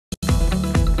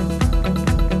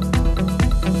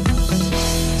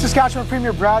Saskatchewan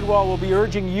Premier Bradwell will be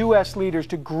urging U.S. leaders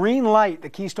to green-light the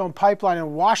Keystone Pipeline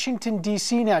in Washington,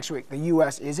 D.C. next week. The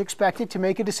U.S. is expected to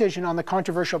make a decision on the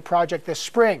controversial project this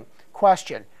spring.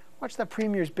 Question: what's the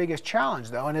Premier's biggest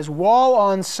challenge, though, and is Wall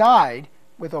on side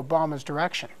with Obama's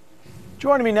direction?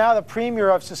 Joining me now, the Premier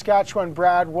of Saskatchewan,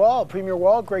 Brad Wall. Premier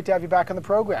Wall, great to have you back on the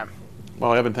program.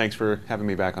 Well, Evan, thanks for having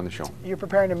me back on the show. You're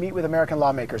preparing to meet with American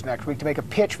lawmakers next week to make a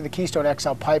pitch for the Keystone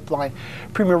XL Pipeline.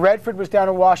 Premier Redford was down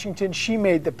in Washington. She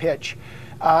made the pitch.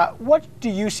 What do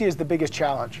you see as the biggest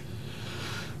challenge?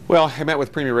 Well, I met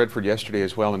with Premier Redford yesterday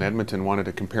as well in Edmonton, wanted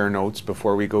to compare notes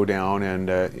before we go down,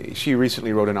 and she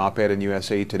recently wrote an op-ed in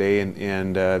USA Today,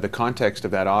 and the context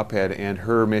of that op-ed and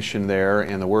her mission there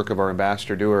and the work of our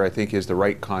ambassador to her, I think, is the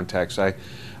right context.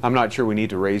 I'm not sure we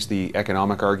need to raise the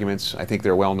economic arguments. I think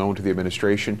they're well known to the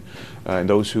administration, and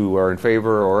those who are in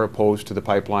favor or opposed to the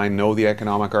pipeline know the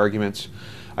economic arguments.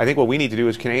 I think what we need to do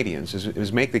as Canadians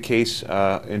is make the case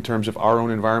in terms of our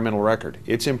own environmental record.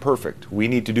 It's imperfect. We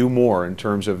need to do more in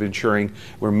terms of ensuring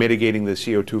we're mitigating the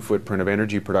CO2 footprint of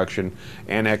energy production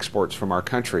and exports from our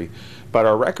country. But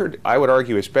our record, I would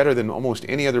argue, is better than almost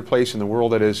any other place in the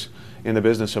world that is in the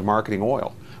business of marketing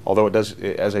oil. Although it does,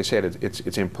 as I said,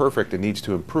 it's imperfect and needs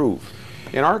to improve.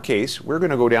 In our case, we're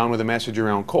going to go down with a message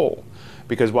around coal.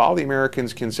 Because while the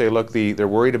Americans can say, look, they're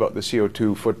worried about the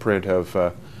CO2 footprint of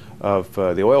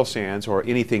the oil sands or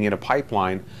anything in a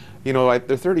pipeline, you know,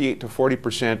 they're 38 to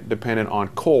 40% dependent on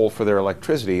coal for their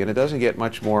electricity, and it doesn't get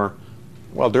much more,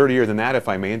 well, dirtier than that, if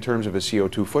I may, in terms of a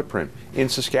CO2 footprint. In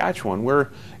Saskatchewan, we're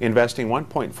investing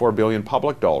 $1.4 billion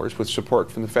public dollars with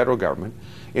support from the federal government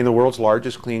in the world's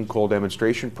largest clean coal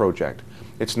demonstration project.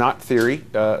 It's not theory,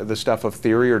 the stuff of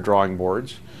theory or drawing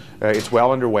boards. It's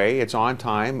well underway, it's on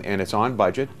time, and it's on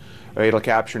budget. It'll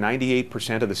capture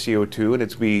 98% of the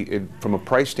CO2, and from a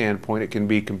price standpoint, it can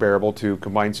be comparable to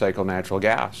combined cycle natural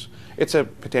gas. It's a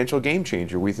potential game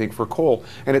changer, we think, for coal,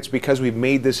 and it's because we've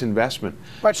made this investment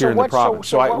here in the province.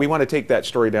 So we want to take that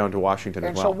story down to Washington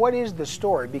as well. And so what is the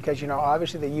story? Because, you know,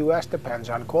 obviously the U.S. depends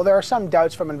on coal. There are some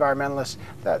doubts from environmentalists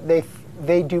that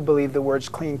they do believe the words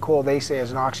clean coal, they say,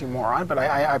 is an oxymoron, but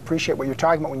I appreciate what you're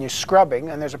talking about when you're scrubbing,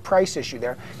 and there's a price issue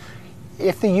there.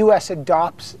 If the U.S.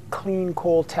 adopts clean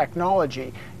coal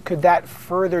technology, could that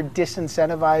further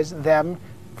disincentivize them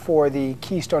for the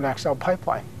Keystone XL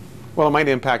pipeline? Well, it might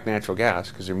impact natural gas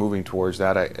because they're moving towards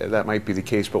that. That might be the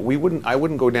case, but I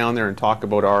wouldn't go down there and talk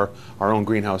about our own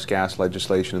greenhouse gas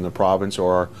legislation in the province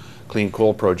or our clean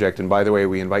coal project. And by the way,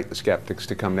 we invite the skeptics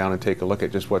to come down and take a look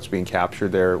at just what's being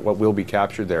captured there, what will be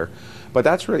captured there. But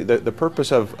that's really the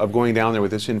purpose of going down there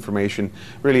with this information.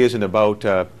 Really isn't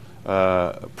about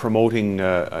promoting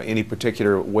any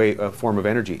particular form of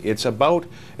energy. It's about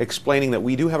explaining that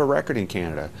we do have a record in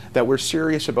Canada, that we're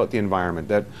serious about the environment,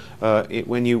 that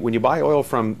when you buy oil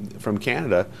from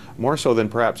Canada, more so than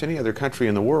perhaps any other country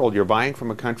in the world, you're buying from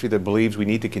a country that believes we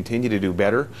need to continue to do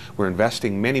better. We're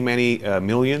investing many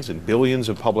millions and billions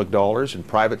of public dollars and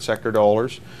private sector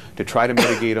dollars to try to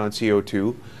mitigate on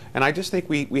CO2. And I just think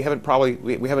we haven't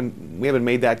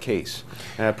made that case.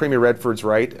 Premier Redford's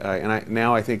right, and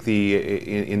I think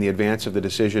in the advance of the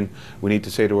decision, we need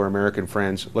to say to our American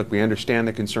friends, look, we understand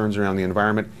the concerns around the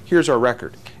environment. Here's our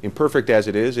record. Imperfect as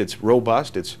it is, it's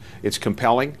robust, it's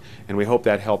compelling, and we hope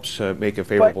that helps make a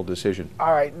favorable decision.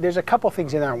 All right, there's a couple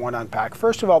things in there I want to unpack.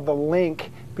 First of all, the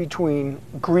link between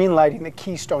greenlighting the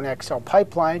Keystone XL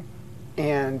pipeline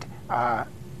and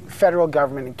federal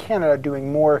government in Canada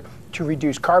doing more to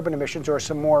reduce carbon emissions, or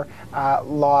some more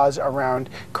laws around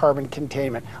carbon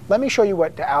containment. Let me show you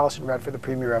what Alison Redford, the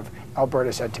Premier of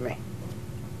Alberta, said to me.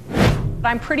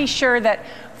 I'm pretty sure that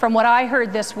from what I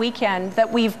heard this weekend,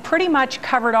 that we've pretty much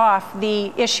covered off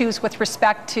the issues with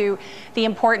respect to the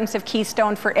importance of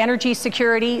Keystone for energy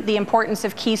security, the importance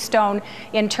of Keystone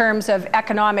in terms of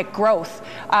economic growth.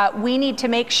 We need to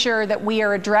make sure that we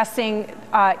are addressing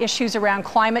issues around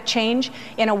climate change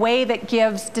in a way that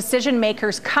gives decision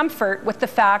makers comfort with the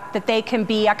fact that they can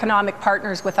be economic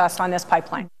partners with us on this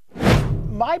pipeline.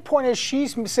 My point is,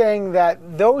 she's saying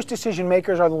that those decision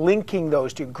makers are linking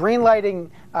those two, greenlighting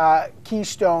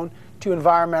Keystone to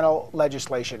environmental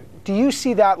legislation. Do you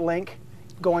see that link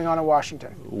going on in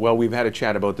Washington? Well, we've had a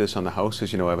chat about this on the House,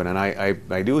 as you know, Evan, and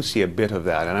I do see a bit of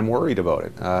that, and I'm worried about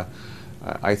it.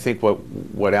 I think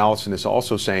what Alison is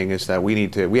also saying is that we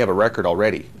have a record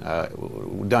already,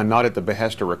 done not at the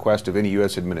behest or request of any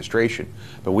U.S. administration,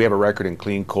 but we have a record in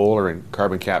clean coal or in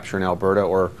carbon capture in Alberta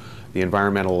or the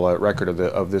environmental record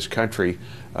of this country,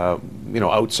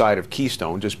 outside of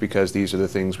Keystone, just because these are the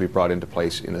things we brought into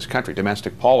place in this country,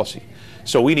 domestic policy.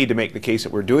 So we need to make the case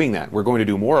that we're doing that. We're going to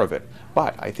do more of it.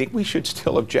 But I think we should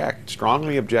still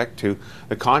strongly object to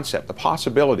the concept, the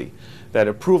possibility that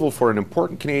approval for an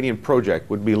important Canadian project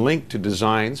would be linked to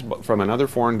designs from another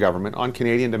foreign government on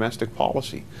Canadian domestic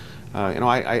policy.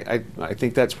 I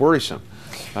think that's worrisome.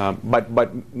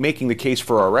 But making the case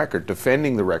for our record,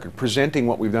 defending the record, presenting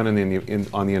what we've done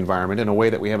on the environment in a way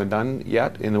that we haven't done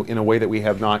yet, in a way that we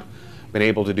have not been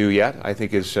able to do yet, I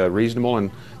think is reasonable, and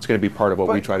it's going to be part of what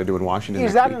we try to do in Washington.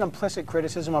 Is that an implicit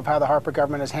criticism of how the Harper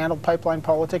government has handled pipeline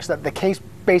politics, that the case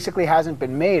basically hasn't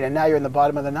been made and now you're in the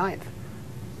bottom of the ninth?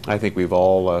 I think we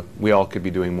all could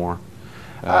be doing more.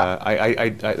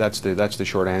 That's the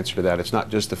short answer to that. It's not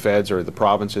just the feds or the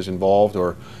provinces involved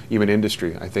or even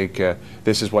industry. I think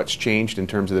this is what's changed in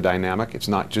terms of the dynamic. It's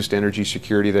not just energy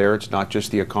security there. It's not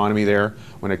just the economy there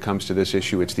when it comes to this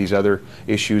issue. It's these other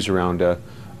issues around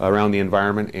the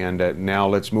environment, and now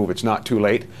let's move. It's not too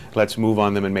late. Let's move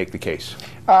on them and make the case.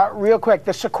 Real quick,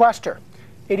 the sequester.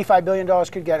 $85 billion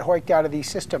could get hoiked out of the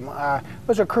system.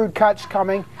 Those are crude cuts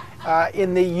coming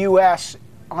in the U.S.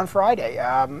 on Friday.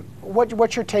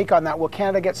 What's your take on that? Will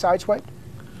Canada get sideswiped?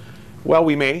 Well,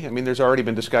 we may. I mean, there's already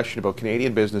been discussion about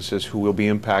Canadian businesses who will be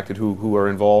impacted, who are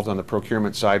involved on the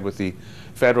procurement side with the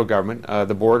federal government.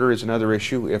 The border is another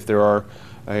issue. If there are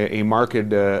a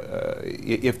market,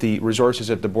 if the resources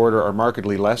at the border are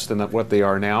markedly less than what they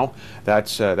are now,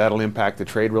 that'll impact the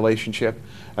trade relationship.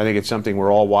 I think it's something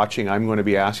we're all watching. I'm going to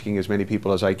be asking as many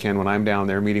people as I can when I'm down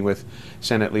there, meeting with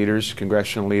Senate leaders,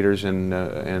 congressional leaders,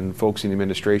 and folks in the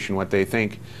administration what they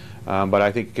think. But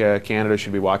I think Canada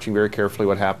should be watching very carefully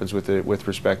what happens with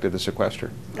respect to the sequester.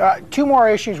 Two more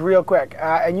issues real quick,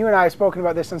 and you and I have spoken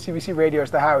about this on CBC Radio as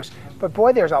the House, but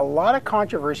boy, there's a lot of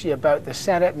controversy about the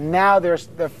Senate. Now there's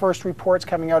the first reports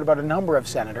coming out about a number of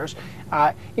senators.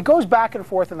 It goes back and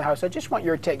forth in the House. I just want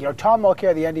your take. Tom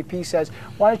Mulcair, the NDP, says,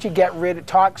 why don't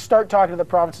you start talking to the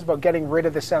provinces about getting rid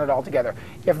of the Senate altogether.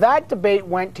 If that debate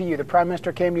went to you, the Prime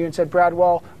Minister came to you and said, Brad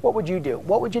Wall, what would you do?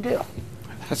 What would you do?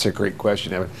 That's a great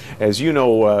question, Evan. As you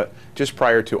know, just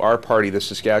prior to our party, the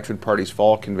Saskatchewan Party's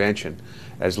fall convention,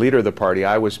 as leader of the party,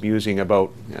 I was musing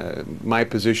about my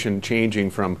position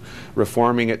changing from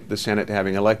reforming the Senate to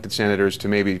having elected senators to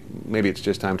maybe it's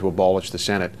just time to abolish the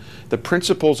Senate. The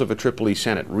principles of a Triple E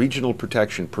Senate, regional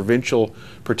protection, provincial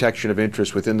protection of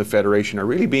interests within the Federation, are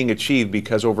really being achieved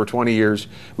because over 20 years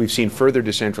we've seen further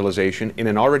decentralization in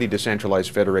an already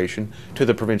decentralized Federation to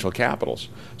the provincial capitals.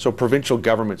 So provincial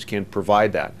governments can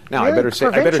provide that. Now, really?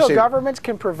 Provincial governments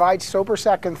can provide sober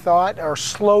second thought or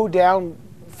slow down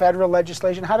federal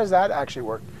legislation? How does that actually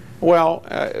work? Well,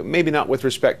 maybe not with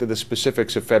respect to the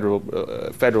specifics of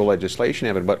federal legislation,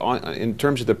 Evan, but in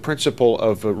terms of the principle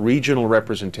of regional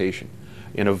representation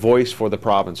and a voice for the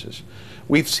provinces.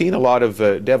 We've seen a lot of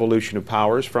devolution of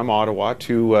powers from Ottawa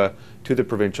to the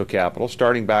provincial capital,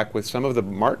 starting back with some of the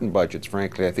Martin budgets,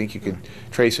 frankly. I think you could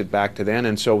trace it back to then.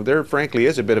 And so there, frankly,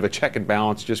 is a bit of a check and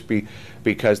balance just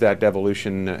because that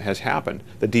devolution has happened.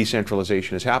 The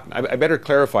decentralization has happened. I better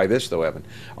clarify this, though, Evan.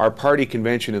 Our party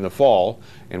convention in the fall,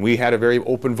 and we had a very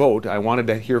open vote. I wanted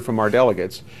to hear from our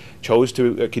delegates, chose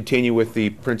to continue with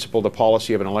the principle, the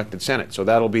policy of an elected Senate. So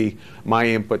that'll be my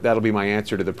input. That'll be my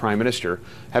answer to the Prime Minister.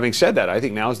 Having said that, I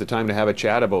think now is the time to have a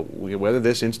chat about whether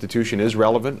this institution is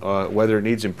relevant, whether it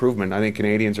needs improvement. I think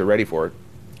Canadians are ready for it.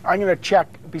 I'm going to check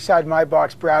beside my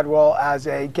box Brad Wall as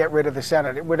a get rid of the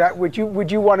Senate. Would you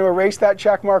want to erase that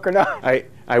check mark or not?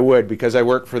 I would, because I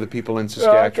work for the people in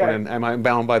Saskatchewan, and I'm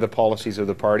bound by the policies of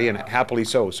the party, and happily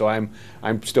so. So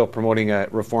I'm still promoting a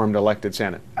reformed elected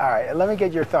Senate. All right, let me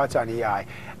get your thoughts on EI.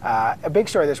 A big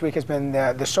story this week has been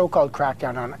the so-called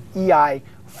crackdown on EI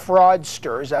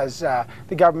fraudsters, as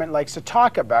the government likes to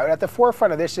talk about. At the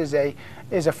forefront of this is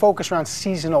a focus around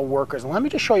seasonal workers. And let me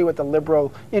just show you what the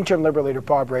interim Liberal leader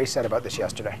Bob Rae said about this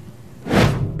yesterday.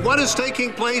 What is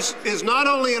taking place is not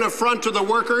only an affront to the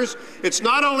workers, it's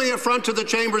not only an affront to the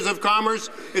chambers of commerce,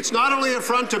 it's not only an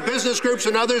affront to business groups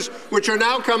and others which are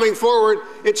now coming forward,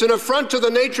 it's an affront to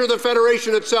the nature of the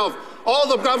Federation itself. All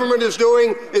the government is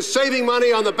doing is saving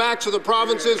money on the backs of the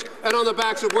provinces and on the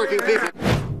backs of working people.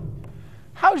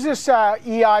 How's this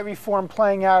EI reform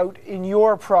playing out in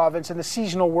your province and the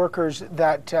seasonal workers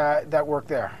that work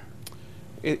there?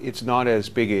 It's not as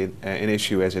big an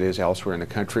issue as it is elsewhere in the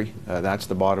country. That's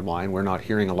the bottom line. We're not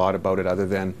hearing a lot about it other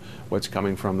than what's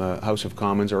coming from the House of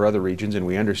Commons or other regions, and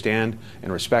we understand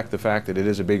and respect the fact that it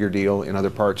is a bigger deal in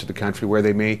other parts of the country where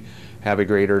they may have a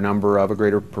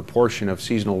greater proportion of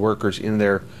seasonal workers in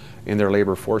their in their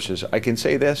labor forces. I can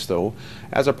say this, though,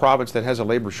 as a province that has a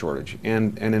labor shortage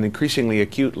and an increasingly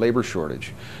acute labor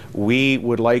shortage, we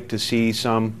would like to see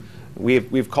some.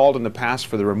 We've called in the past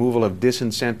for the removal of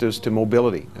disincentives to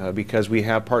mobility because we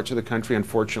have parts of the country,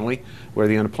 unfortunately, where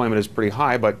the unemployment is pretty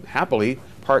high, but happily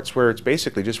parts where it's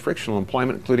basically just frictional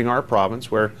employment, including our province,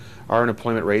 where our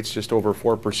unemployment rate's just over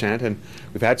 4%, and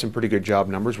we've had some pretty good job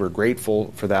numbers. We're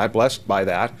grateful for that, blessed by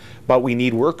that, but we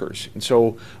need workers. And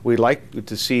so we'd like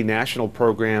to see national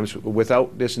programs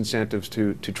without disincentives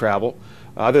to travel.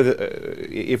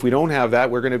 If we don't have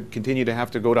that, we're going to continue to have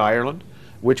to go to Ireland,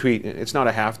 which it's not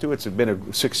a have to, it's been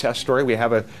a success story. We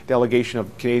have a delegation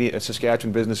of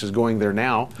Saskatchewan businesses going there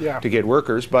now to get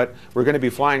workers, but we're going to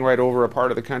be flying right over a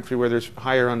part of the country where there's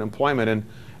higher unemployment, and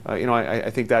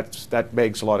I think that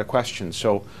begs a lot of questions.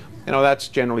 So, that's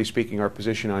generally speaking our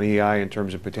position on EI in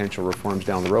terms of potential reforms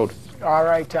down the road. All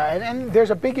right, and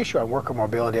there's a big issue on worker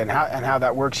mobility and how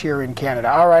that works here in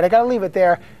Canada. All right, I got to leave it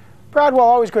there. Bradwell,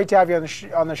 always great to have you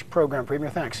on this program, Premier.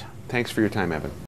 Thanks. Thanks for your time, Evan.